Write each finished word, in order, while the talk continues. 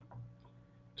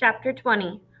Chapter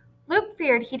 20. Luke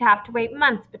feared he'd have to wait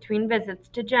months between visits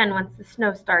to Jen once the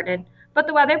snow started, but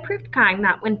the weather proved kind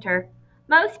that winter.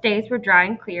 Most days were dry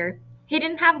and clear. He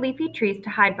didn't have leafy trees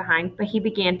to hide behind, but he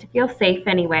began to feel safe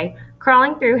anyway,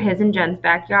 crawling through his and Jen's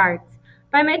backyards.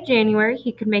 By mid-January,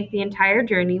 he could make the entire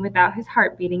journey without his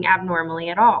heart beating abnormally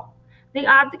at all. The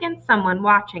odds against someone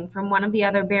watching from one of the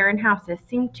other Barren houses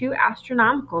seemed too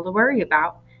astronomical to worry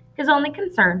about. His only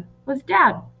concern was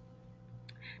Dad.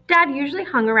 Dad usually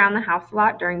hung around the house a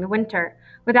lot during the winter.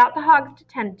 Without the hogs to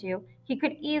tend to, he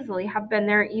could easily have been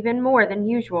there even more than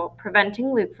usual,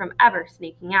 preventing Luke from ever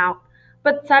sneaking out.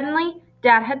 But suddenly,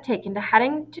 Dad had taken to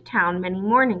heading to town many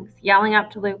mornings, yelling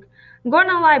out to Luke, "I'm going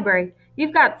to the library.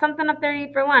 You've got something up there to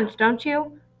eat for lunch, don't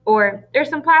you?" Or, "There's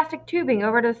some plastic tubing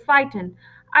over to the slide tin.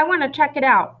 I want to check it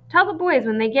out. Tell the boys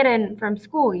when they get in from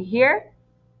school, you hear?"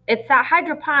 "It's that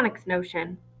hydroponics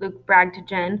notion," Luke bragged to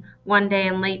Jen one day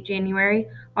in late January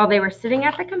while they were sitting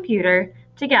at the computer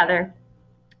together.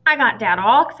 "I got Dad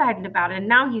all excited about it, and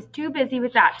now he's too busy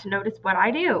with that to notice what I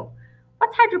do."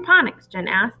 "What's hydroponics?" Jen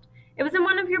asked. "It was in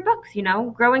one of your books,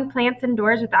 growing plants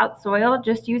indoors without soil,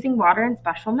 just using water and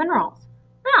special minerals."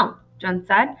 "Oh," Jen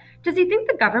said. "Does he think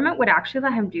the government would actually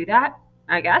let him do that?"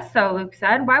 "I guess so," Luke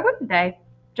said. "Why wouldn't they?"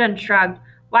 Jen shrugged.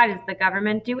 "Why does the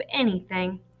government do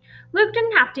anything?" Luke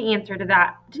didn't have an answer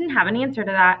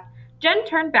to that. Jen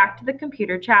turned back to the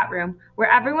computer chat room, where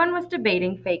everyone was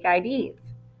debating fake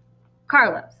IDs.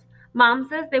 "Carlos, Mom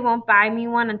says they won't buy me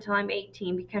one until I'm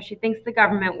 18 because she thinks the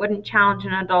government wouldn't challenge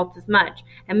an adult as much,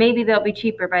 and maybe they'll be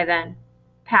cheaper by then."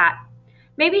 Pat: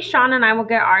 "Maybe Sean and I will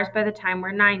get ours by the time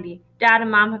we're 90. Dad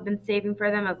and Mom have been saving for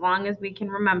them as long as we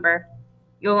can remember."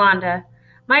 Yolanda: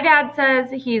 "My dad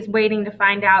says he's waiting to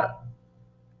find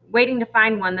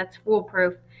one that's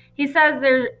foolproof. He says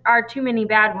there are too many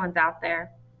bad ones out there."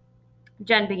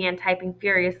 Jen began typing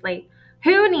furiously.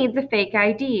 "Who needs a fake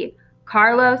ID?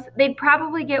 Carlos, they'd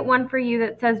probably get one for you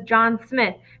that says John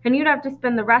Smith, and you'd have to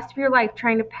spend the rest of your life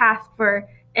trying to pass for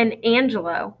an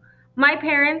Angelo. My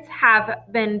parents have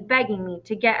been begging me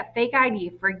to get a fake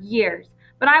ID for years,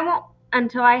 but I won't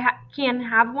until I can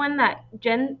have one that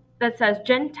says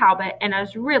Jen Talbot and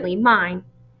is really mine."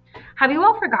 "Have you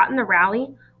all forgotten the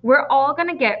rally? We're all going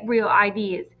to get real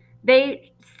IDs.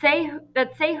 They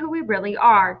say who we really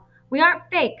are. We aren't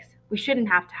fakes. We shouldn't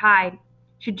have to hide."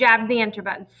 She jabbed the enter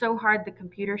button so hard the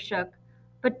computer shook.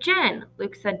 "But Jen,"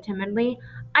 Luke said timidly,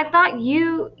 "I thought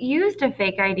you used a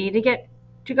fake ID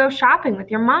to go shopping with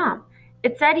your mom.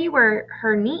 It said you were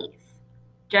her niece."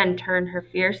 Jen turned her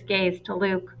fierce gaze to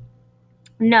Luke.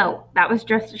 "No, that was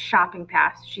just a shopping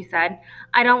pass," she said.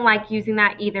 "I don't like using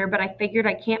that either, but I figured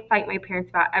I can't fight my parents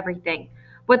about everything.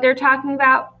 What they're talking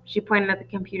about," she pointed at the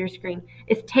computer screen,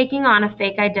 "is taking on a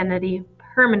fake identity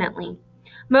permanently.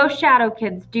 Most shadow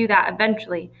kids do that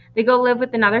eventually. They go live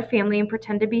with another family and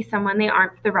pretend to be someone they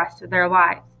aren't for the rest of their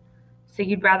lives." "So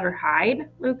you'd rather hide?"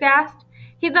 Luke asked.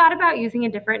 He thought about using a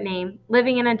different name,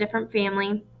 living in a different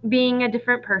family, being a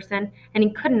different person, and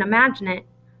he couldn't imagine it.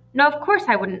 "No, of course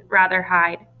I wouldn't rather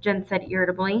hide," Jen said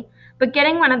irritably. "But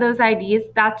getting one of those IDs,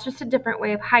 that's just a different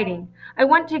way of hiding. I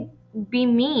want to be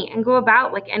me and go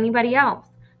about like anybody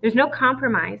else. There's no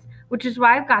compromise, which is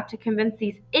why I've got to convince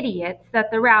these idiots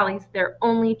that the rally's their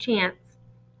only chance."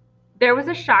 There was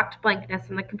a shocked blankness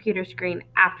on the computer screen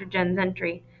after Jen's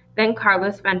entry. Then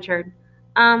Carlos ventured.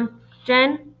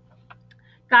 Jen,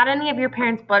 got any of your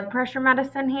parents' blood pressure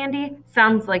medicine handy?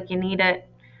 Sounds like you need it."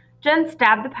 Jen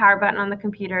stabbed the power button on the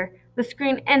computer. The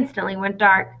screen instantly went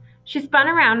dark. She spun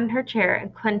around in her chair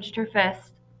and clenched her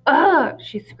fist. "Ugh!"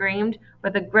 she screamed,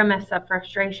 with a grimace of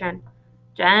frustration.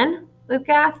 "Jen?" Luke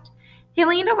asked. He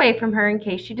leaned away from her in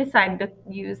case she decided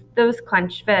to use those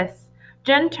clenched fists.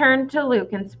 Jen turned to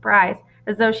Luke in surprise,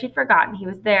 as though she'd forgotten he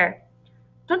was there.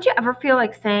 "Don't you ever feel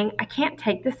like saying, 'I can't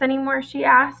take this anymore'?" she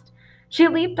asked. She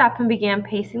leaped up and began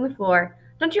pacing the floor.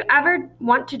 "Don't you ever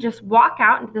want to just walk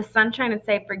out into the sunshine and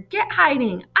say, 'Forget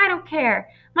hiding. I don't care.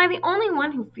 Am I the only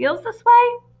one who feels this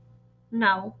way?'"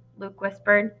 "No," Luke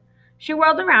whispered. She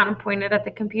whirled around and pointed at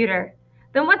the computer.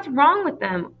 "Then what's wrong with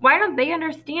them? Why don't they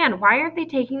understand? Why aren't they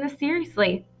taking this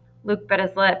seriously?" Luke bit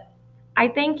his lip. "I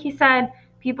think," he said,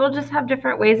 "people just have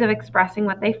different ways of expressing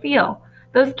what they feel.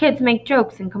 Those kids make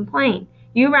jokes and complain.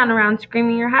 You run around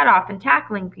screaming your head off and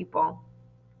tackling people."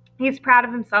 He's proud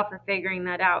of himself for figuring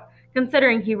that out,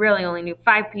 considering he really only knew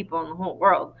 5 people in the whole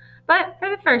world. But for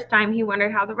the first time, he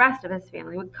wondered how the rest of his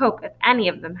family would cope if any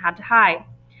of them had to hide.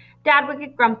 Dad would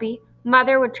get grumpy.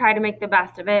 Mother would try to make the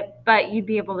best of it, but you'd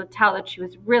be able to tell that she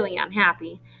was really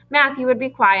unhappy. Matthew would be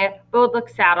quiet, but would look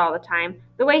sad all the time,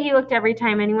 the way he looked every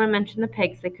time anyone mentioned the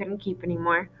pigs they couldn't keep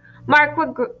anymore.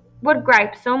 would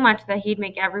gripe so much that he'd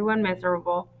make everyone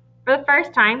miserable. For the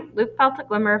first time, Luke felt a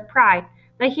glimmer of pride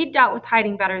that he'd dealt with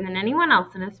hiding better than anyone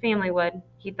else in his family would,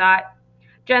 he thought.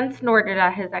 Jen snorted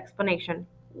at his explanation.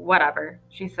 Whatever,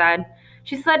 she said.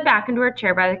 She slid back into her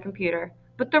chair by the computer.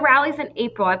 But the rally's in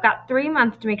April. I've got 3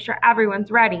 months to make sure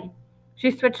everyone's ready.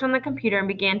 She switched on the computer and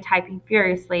began typing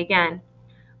furiously again.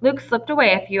 Luke slipped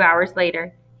away a few hours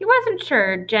later. He wasn't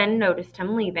sure Jen noticed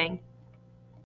him leaving.